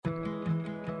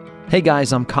Hey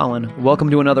guys, I'm Colin. Welcome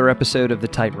to another episode of The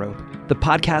Tightrope, the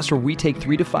podcast where we take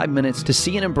 3 to 5 minutes to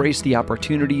see and embrace the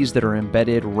opportunities that are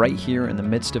embedded right here in the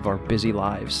midst of our busy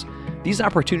lives. These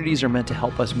opportunities are meant to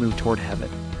help us move toward heaven.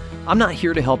 I'm not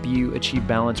here to help you achieve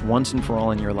balance once and for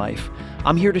all in your life.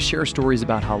 I'm here to share stories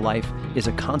about how life is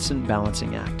a constant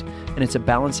balancing act, and it's a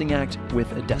balancing act with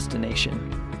a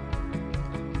destination.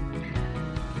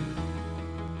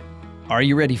 Are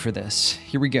you ready for this?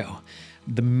 Here we go.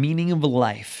 The meaning of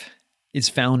life is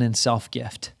found in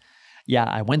self-gift. Yeah,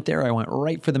 I went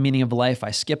right for the meaning of life.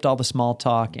 I skipped all the small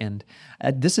talk, and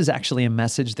this is actually a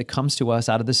message that comes to us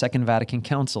out of the Second Vatican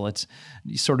Council. It's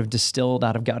sort of distilled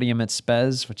out of Gaudium et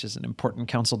Spes, which is an important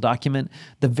council document.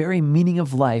 The very meaning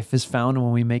of life is found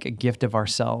when we make a gift of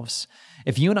ourselves.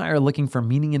 If you and I are looking for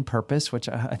meaning and purpose, which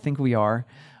I think we are,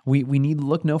 we need to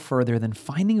look no further than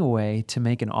finding a way to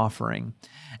make an offering.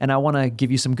 And I want to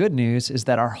give you some good news, is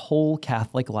that our whole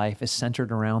Catholic life is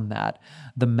centered around that.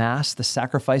 The Mass, the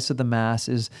sacrifice of the Mass,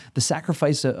 is the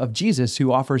sacrifice of Jesus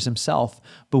who offers himself,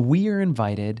 but we are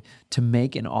invited to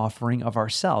make an offering of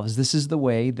ourselves. This is the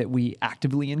way that we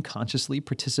actively and consciously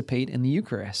participate in the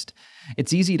Eucharist.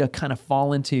 It's easy to kind of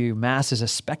fall into Mass as a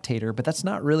spectator, but that's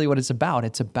not really what it's about.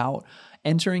 It's about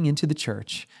entering into the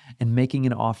church and making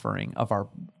an offering of our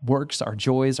works, our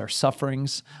joys, our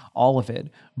sufferings, all of it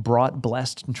brought,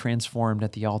 blessed, and transformed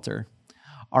at the altar.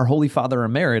 Our Holy Father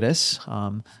Emeritus,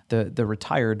 the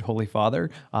retired Holy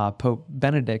Father, Pope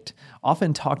Benedict,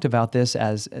 often talked about this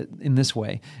as in this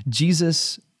way: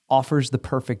 Jesus offers the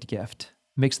perfect gift,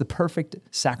 makes the perfect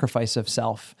sacrifice of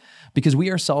self, because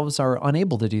we ourselves are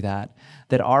unable to do that,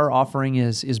 that our offering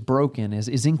is broken,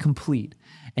 is incomplete,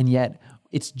 and yet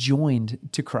it's joined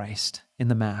to Christ in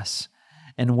the Mass.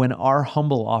 And when our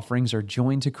humble offerings are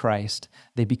joined to Christ,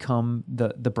 they become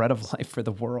the bread of life for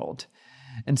the world.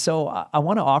 And so I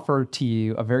want to offer to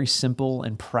you a very simple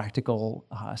and practical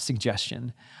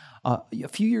suggestion. A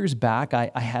few years back,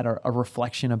 I had a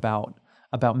reflection about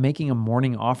making a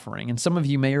morning offering. And some of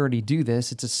you may already do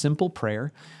this. It's a simple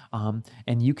prayer,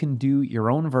 and you can do your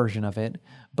own version of it.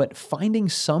 But finding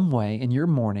some way in your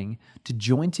morning to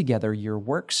join together your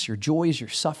works, your joys, your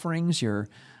sufferings, your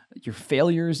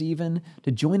failures even,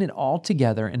 to join it all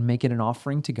together and make it an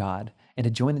offering to God and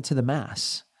to join it to the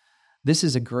Mass. This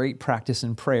is a great practice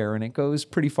in prayer, and it goes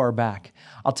pretty far back.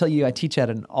 I'll tell you, I teach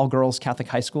at an all-girls Catholic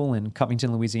high school in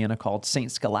Covington, Louisiana called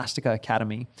St. Scholastica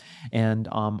Academy. And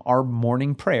our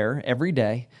morning prayer every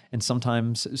day, and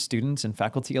sometimes students and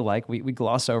faculty alike, we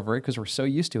gloss over it because we're so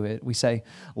used to it. We say,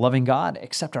 "Loving God,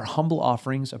 accept our humble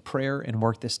offerings of prayer and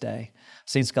work this day.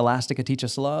 St. Scholastica, teach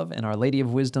us love, and Our Lady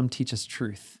of Wisdom, teach us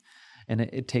truth." And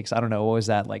it takes, I don't know, what was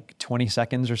that, like 20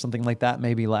 seconds or something like that,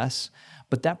 maybe less.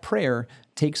 But that prayer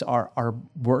takes our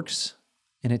works,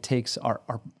 and it takes our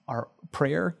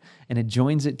prayer, and it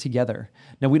joins it together.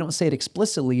 Now, we don't say it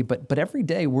explicitly, but every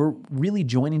day we're really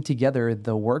joining together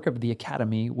the work of the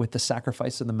Academy with the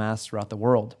sacrifice of the Mass throughout the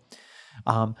world.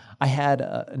 I had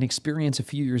an experience a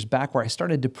few years back where I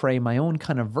started to pray my own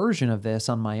kind of version of this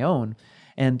on my own.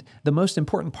 And the most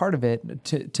important part of it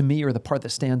to me, or the part that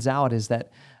stands out, is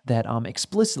that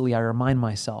explicitly I remind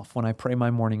myself when I pray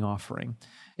my morning offering.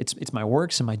 It's my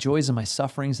works and my joys and my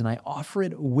sufferings, and I offer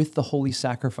it with the holy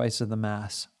sacrifice of the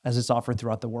Mass as it's offered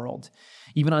throughout the world.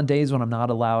 Even on days when I'm not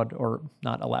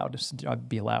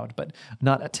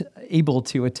able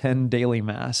to attend daily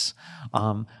Mass,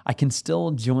 I can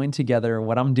still join together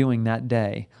what I'm doing that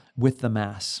day with the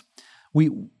Mass.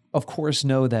 We, of course,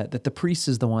 know that the priest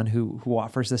is the one who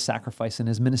offers the sacrifice in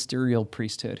his ministerial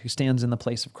priesthood, who stands in the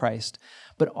place of Christ.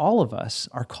 But all of us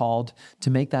are called to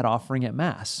make that offering at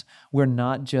Mass. We're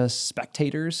not just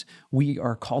spectators. We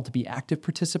are called to be active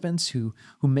participants who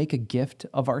make a gift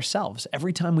of ourselves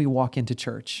every time we walk into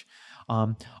church.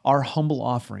 Our humble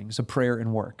offerings of prayer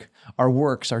and work, our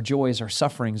works, our joys, our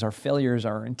sufferings, our failures,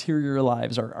 our interior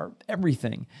lives, our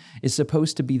everything is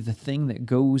supposed to be the thing that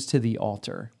goes to the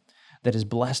altar, that is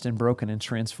blessed and broken and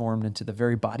transformed into the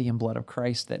very body and blood of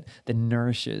Christ that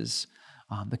nourishes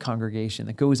the congregation,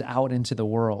 that goes out into the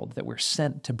world, that we're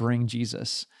sent to bring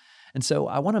Jesus. And so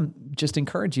I want to just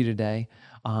encourage you today,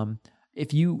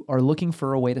 if you are looking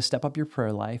for a way to step up your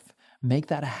prayer life, make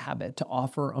that a habit to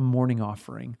offer a morning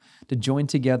offering, to join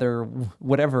together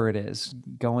whatever it is,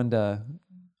 going to,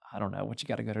 I don't know what you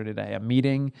got to go to today, a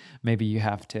meeting. Maybe you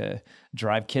have to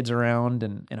drive kids around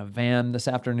in a van this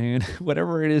afternoon.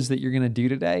 Whatever it is that you're going to do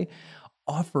today,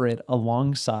 offer it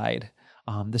alongside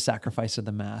the sacrifice of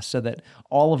the Mass, so that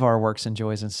all of our works and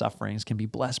joys and sufferings can be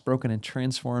blessed, broken, and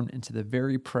transformed into the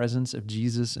very presence of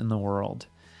Jesus in the world.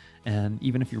 And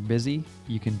even if you're busy,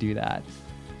 you can do that.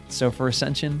 So for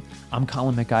Ascension, I'm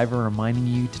Colin McIver reminding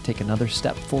you to take another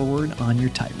step forward on your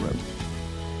tightrope.